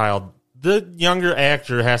as a child, the younger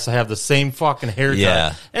actor has to have the same fucking haircut.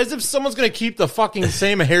 Yeah. As if someone's going to keep the fucking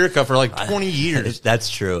same haircut for like 20 years. That's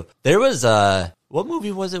true. There was what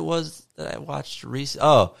movie was that I watched recently?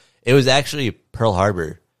 Oh, it was actually Pearl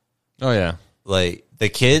Harbor. Oh, yeah. Like the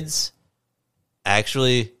kids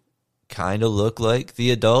actually kind of look like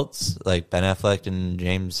the adults, like Ben Affleck and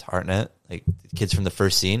James Hartnett, like the kids from the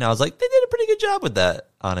first scene. I was like, they did a pretty good job with that,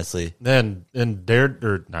 honestly. Then in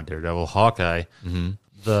not Daredevil, Hawkeye,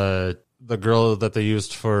 the girl that they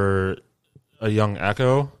used for a young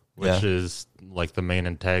Echo, which is like the main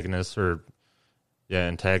antagonist in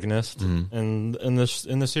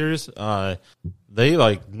the series, they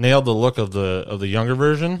like nailed the look of the younger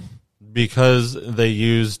version because they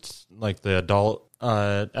used like the adult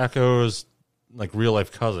Echo's like real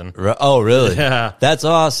life cousin. Oh, really? Yeah, that's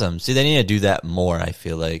awesome. See, they need to do that more, I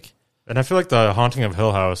feel like. And I feel like the Haunting of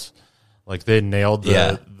Hill House, like they nailed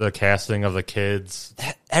the casting of the kids.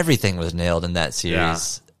 Everything was nailed in that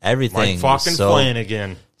series. Yeah. Everything. Mike fucking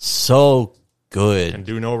Flanagan. So good. And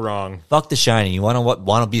do no wrong. Fuck The Shining. You want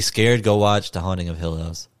to be scared? Go watch The Haunting of Hill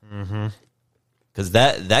House. Mm-hmm. Because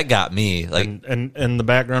that got me. Like, and in the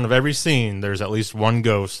background of every scene, there's at least one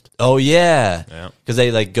ghost. Oh, yeah. Because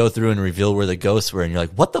they like go through and reveal where the ghosts were, and you're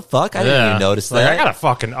like, what the fuck? I didn't even notice that. I gotta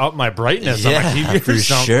fucking up my brightness on my TV for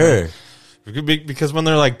something. Sure. Because when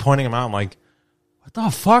they're like pointing them out, I'm like, what the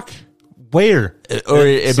fuck? Where? Or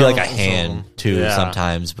it'd be like a hand, too,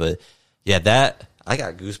 sometimes. But yeah, I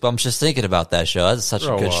got goosebumps just thinking about that show. That's such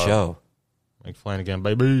a good show. Mike Flanagan,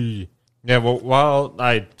 baby. Yeah, well, while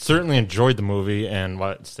I certainly enjoyed the movie and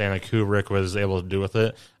what Stanley Kubrick was able to do with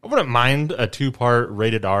it, I wouldn't mind a 2-part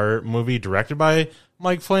rated R movie directed by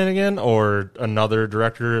Mike Flanagan or another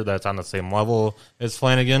director that's on the same level as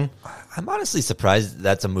Flanagan. I'm honestly surprised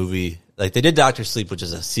that's a movie. Like, they did Dr. Sleep, which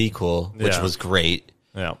is a sequel, which was great.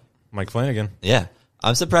 Yeah, Mike Flanagan. Yeah.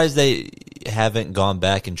 I'm surprised they haven't gone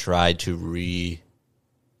back and tried to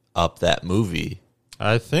re-up that movie.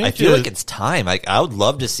 I think I feel like it's time. Like, I would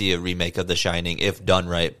love to see a remake of The Shining if done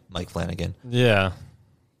right, Mike Flanagan. Yeah.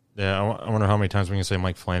 I wonder how many times we can say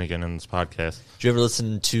Mike Flanagan in this podcast. Did you ever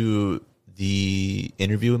listen to the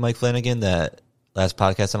interview with Mike Flanagan that last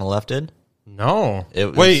podcast on the left did? No. It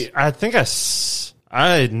was- Wait, I think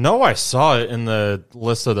I know I saw it in the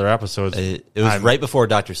list of their episodes. It was right before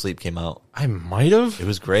Dr. Sleep came out. I might have. It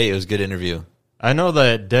was great. It was a good interview. I know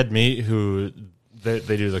that Dead Meat, who they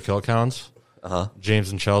do the kill counts,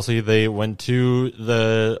 James and Chelsea, they went to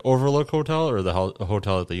the Overlook Hotel, or the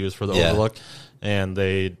hotel that they use for the Overlook, and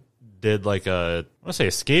they did like I want to say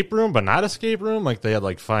escape room, but not escape room. Like they had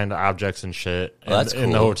like find objects and shit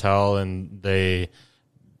in the hotel, and they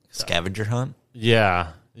Scavenger hunt?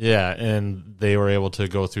 yeah, and they were able to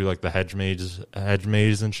go through like the hedge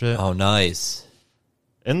maze and shit. Oh, nice.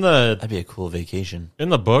 That'd be a cool vacation. In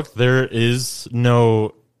the book, there's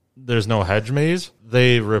no hedge maze.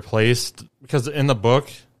 They replaced, because in the book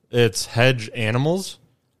it's hedge animals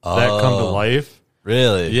that come to life.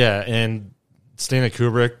 Really? Yeah, and Stanley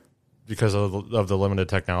Kubrick, because of the limited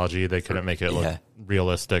technology, they couldn't make it look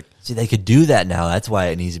realistic. See, they could do that now. That's why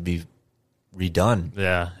it needs to be redone.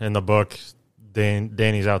 Yeah, in the book,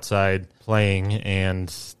 Danny's outside playing,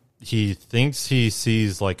 and he thinks he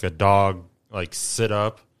sees like a dog like sit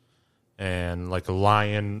up and like a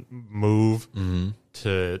lion move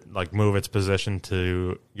to like move its position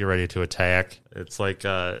to get ready to attack. It's like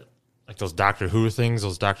those Doctor Who things,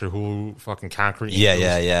 those Doctor Who fucking concrete.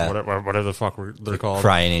 Yeah. Whatever the fuck they're called.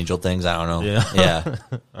 Crying angel things. I don't know.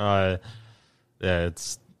 Yeah.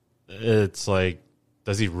 It's like,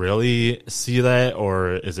 does he really see that,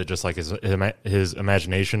 or is it just like his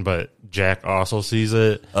imagination? But Jack also sees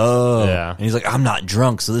it. Oh, yeah. And he's like, I'm not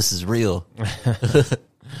drunk, so this is real.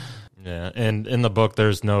 Yeah, and in the book,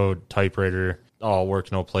 there's no typewriter. All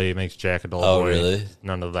work, no play makes Jack a dull boy. Oh, really?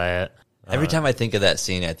 None of that. Every time I think of that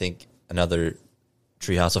scene, I think another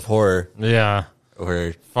Treehouse of Horror. Yeah.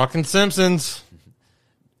 Or fucking Simpsons.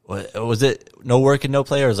 What was it? No work and no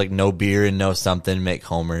play, or was it like no beer and no something? Make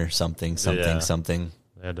Homer something.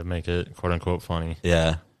 They had to make it quote unquote funny.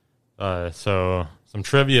 Yeah. So some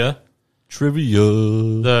trivia.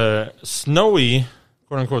 The snowy,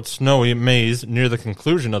 quote unquote snowy maze near the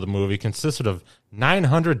conclusion of the movie consisted of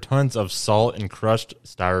 900 tons of salt and crushed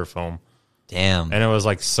styrofoam. Damn. And it was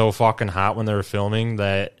like so fucking hot when they were filming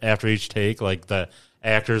that after each take, like the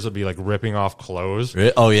actors would be like ripping off clothes.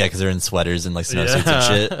 Oh yeah, because they're in sweaters and like snowsuits and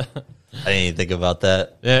shit. I didn't even think about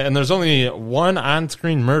that. Yeah, and there's only one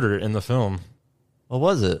on-screen murder in the film. What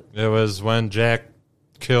was it? It was when Jack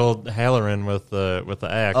killed Halloran with the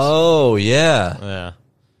axe. Oh yeah. Yeah.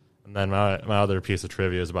 And then my other piece of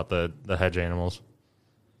trivia is about the hedge animals.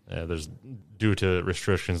 Yeah, there's due to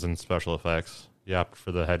restrictions and special effects, you opt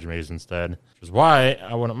for the hedge maze instead, which is why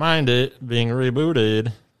I wouldn't mind it being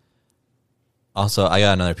rebooted. Also, I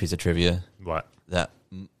got another piece of trivia. What? That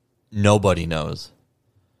nobody knows.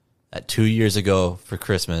 That 2 years ago for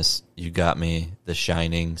Christmas, you got me The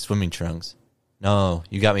Shining swimming trunks. No,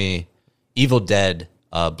 you got me Evil Dead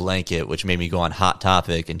blanket, which made me go on Hot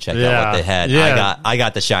Topic and check out what they had. Yeah. I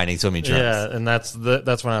got The Shining swimming trunks. Yeah, and that's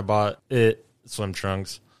when I bought it, swim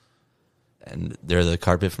trunks. And they're the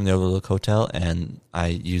carpet from the Overlook Hotel, and I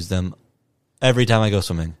use them every time I go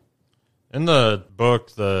swimming. In the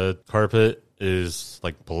book, the carpet is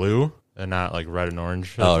like blue and not like red and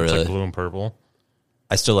orange. Oh, it's really? like blue and purple.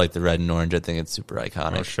 I still like the red and orange. I think it's super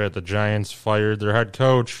iconic. Oh shit, the Giants fired their head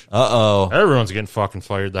coach. Uh-oh. Everyone's getting fucking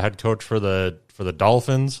fired. The head coach for the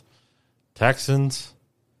Dolphins, Texans,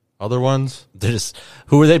 other ones. They're just,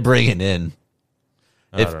 who are they bringing in?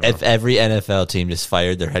 I don't know. If every NFL team just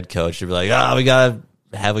fired their head coach, they'd be like, we got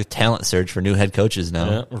to have a talent search for new head coaches now.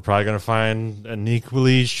 Yeah, we're probably going to find an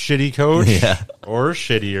equally shitty coach or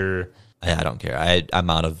shittier. I don't care. I'm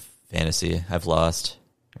out of fantasy. I've lost.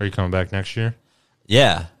 Are you coming back next year?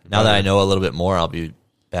 Yeah. Now that I know a little bit more, I'll be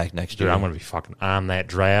back next Dude, year. I'm going to be fucking on that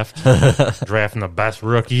draft. Drafting the best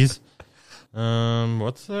rookies.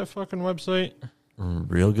 What's that fucking website?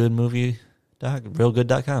 Realgood.com.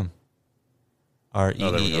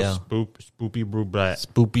 REEL. Spoopy Brew Brat.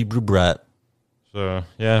 Spoopy Brew Brat. So,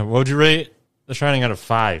 yeah. What would you rate The Shining out of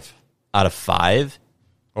 5? Out of 5?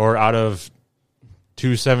 Or out of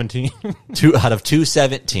 217? 2 out of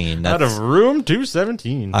 217. Out of room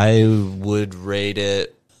 217. I would rate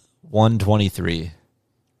it 123.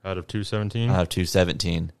 Out of 217? Out of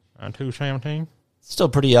 217. Out of 217? Still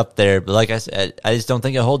pretty up there, but like I said, I just don't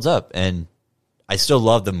think it holds up. And I still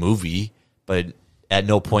love the movie, but at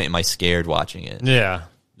no point am I scared watching it. Yeah.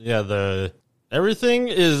 Yeah, everything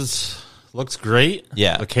is looks great.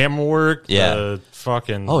 Yeah. The camera work. Yeah. The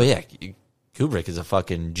fucking. Oh yeah, Kubrick is a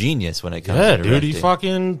fucking genius when it comes yeah, to dude. He directing.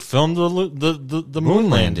 fucking filmed the moon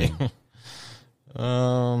landing.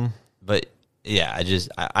 But yeah,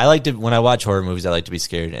 I like to, when I watch horror movies, I like to be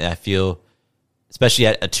scared, and I feel, especially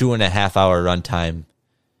at a 2.5 hour runtime,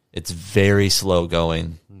 it's very slow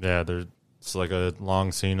going. Yeah, it's like a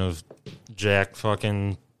long scene of Jack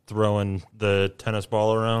fucking throwing the tennis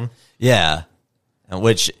ball around. Yeah,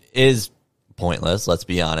 which is pointless, let's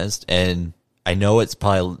be honest. And I know it's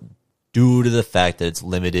probably due to the fact that it's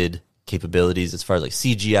limited capabilities as far as like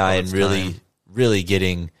CGI and really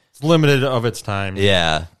getting It's limited of its time.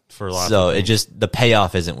 yeah. For a lot. So of it just, the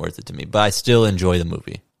payoff isn't worth it to me, but I still enjoy the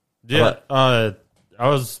movie. yeah. I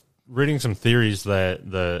was reading some theories that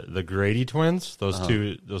the Grady twins, those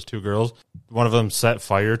two girls, one of them set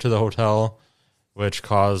fire to the hotel, which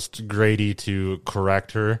caused Grady to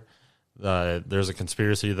correct her. There's a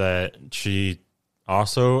conspiracy that she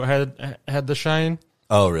also had the shine.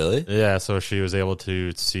 Oh, really? Yeah, so she was able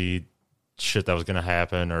to see shit that was going to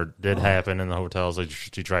happen or did happen in the hotels. Like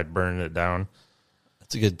she tried burning it down.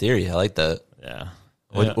 That's a good theory. I like that. Yeah.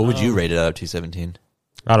 What would you rate it out of 217?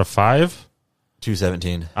 Out of 5?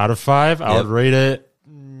 217. Out of 5, I would rate it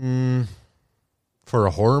for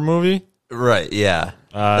a horror movie. Right, yeah.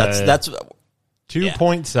 That's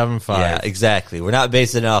 2.75. yeah, exactly. We're not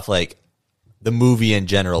basing it off like the movie in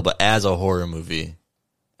general, but as a horror movie,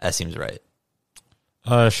 that seems right.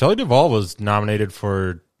 Shelley Duvall was nominated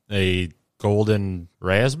for a Golden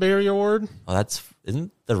Raspberry Award. Oh,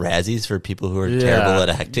 isn't the Razzies for people who are terrible at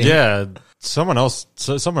acting? Yeah, someone else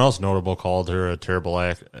notable called her a terrible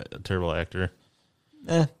actor.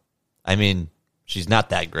 I mean, she's not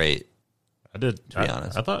that great. I did. To be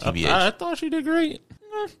honest, I thought TBH. I thought she did great.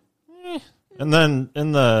 And then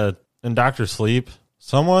in Dr. Sleep,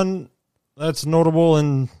 someone that's notable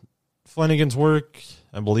in Flanagan's work,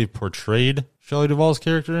 I believe, portrayed Shelley Duvall's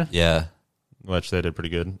character, Yeah. which they did pretty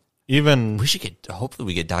good. Even We should hopefully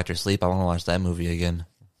we get Dr. Sleep. I want to watch that movie again.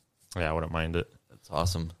 yeah, I wouldn't mind it. That's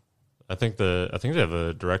awesome. I think they have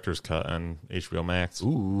a director's cut on HBO Max.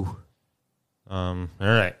 Ooh. All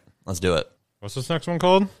right. Let's do it. What's this next one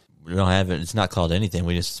called? We don't have it. It's not called anything.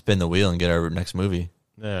 We just spin the wheel and get our next movie.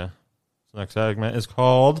 Yeah. This next segment is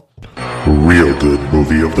called Real Good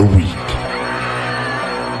Movie of the Week.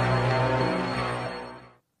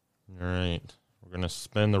 All right. We're going to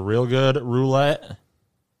spin the Real Good Roulette.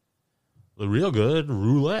 The Real Good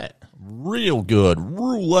Roulette. Real good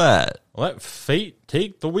roulette. Let fate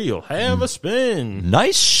take the wheel. Have a spin.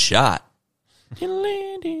 Nice shot. Dun,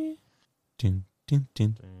 dun, dun,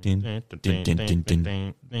 dun, dun, dun, dun,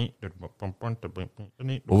 dun.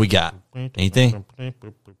 What we got? Anything?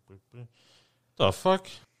 The fuck?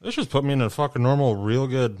 This just put me in a fucking normal, real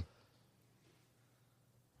good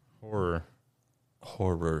horror.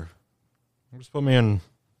 Horror. Just put me in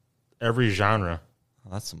every genre. Oh,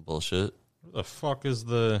 that's some bullshit. What the fuck is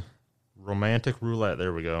the romantic roulette?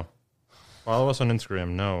 There we go. Follow us on Instagram.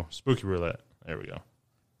 No. Spooky roulette. There we go.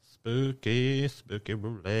 Spooky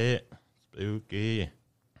roulette. Spooky.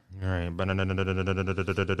 All right.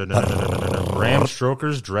 Bram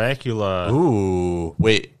Stoker's Dracula. Ooh.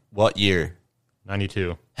 Wait, what year?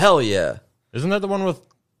 92. Hell yeah. Isn't that the one with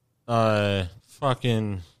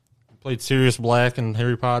fucking played Sirius Black and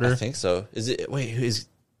Harry Potter? I think so. Is it? Wait,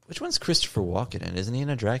 which one's Christopher Walken in? Isn't he in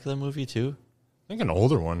a Dracula movie too? I think an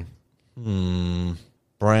older one.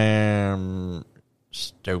 Bram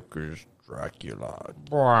Stoker's Dracula.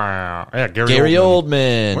 Wow. Yeah, Gary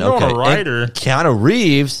Oldman. We're doing a writer. And Keanu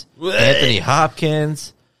Reeves. Anthony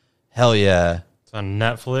Hopkins. Hell yeah. It's on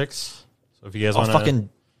Netflix. So if you guys Oh, want fucking.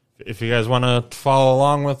 if you guys want to follow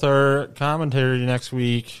along with our commentary next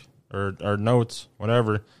week or our notes,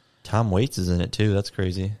 whatever, Tom Waits is in it too. That's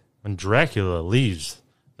crazy. when Dracula leaves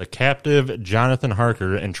the captive Jonathan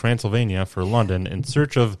Harker in Transylvania for London in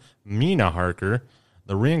search of Mina Harker,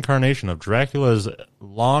 the reincarnation of Dracula's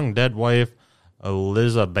long-dead wife,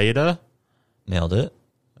 Elizabeta, Nailed it.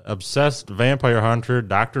 obsessed vampire hunter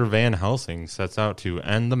Dr. Van Helsing sets out to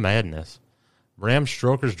end the madness. Bram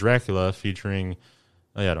Stoker's Dracula featuring...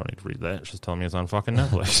 Oh, yeah, I don't need to read that. It's just telling me it's on fucking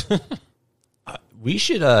Netflix. We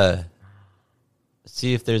should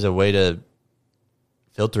see if there's a way to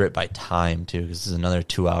filter it by time too, because this is another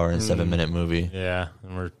 2 hour and 7 minute movie. Yeah,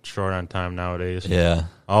 and we're short on time nowadays. Yeah,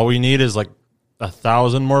 All we need is like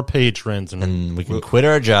 1,000 more patrons. and we can quit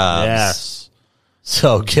our jobs. Yes.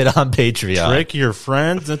 So get on Patreon. Trick your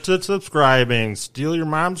friends into subscribing. Steal your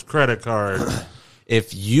mom's credit card.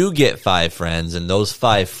 If you get 5 friends, and those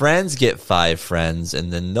 5 friends get 5 friends,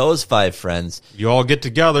 and then those 5 friends, You all get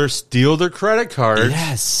together, steal their credit cards.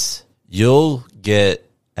 yes, you'll get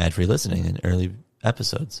ad-free listening in early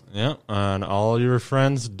episodes. Yeah, on all your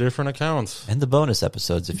friends' different accounts. And the bonus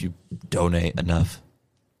episodes if you donate enough.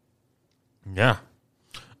 Yeah.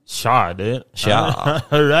 Shot it. Shaw.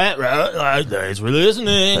 All right. Thanks for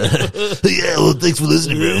listening. Yeah, well, thanks for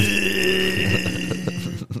listening, bro.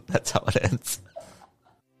 That's how it ends.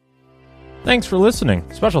 Thanks for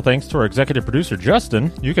listening. Special thanks to our executive producer,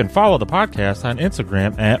 Justin. You can follow the podcast on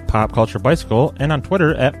Instagram at Pop Culture Bicycle and on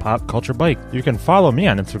Twitter at Pop Culture Bike. You can follow me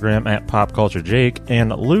on Instagram at Pop Culture Jake and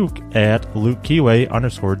Luke at Luke Keyway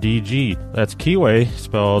 _DG. That's Keyway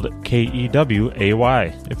spelled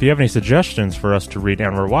Keway. If you have any suggestions for us to read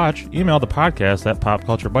and or watch, email the podcast at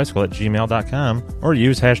popculturebicycle@gmail.com or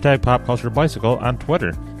use hashtag PopCultureBicycle on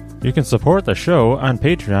Twitter. You can support the show on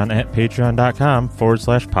Patreon at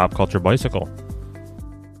patreon.com/popculturebicycle.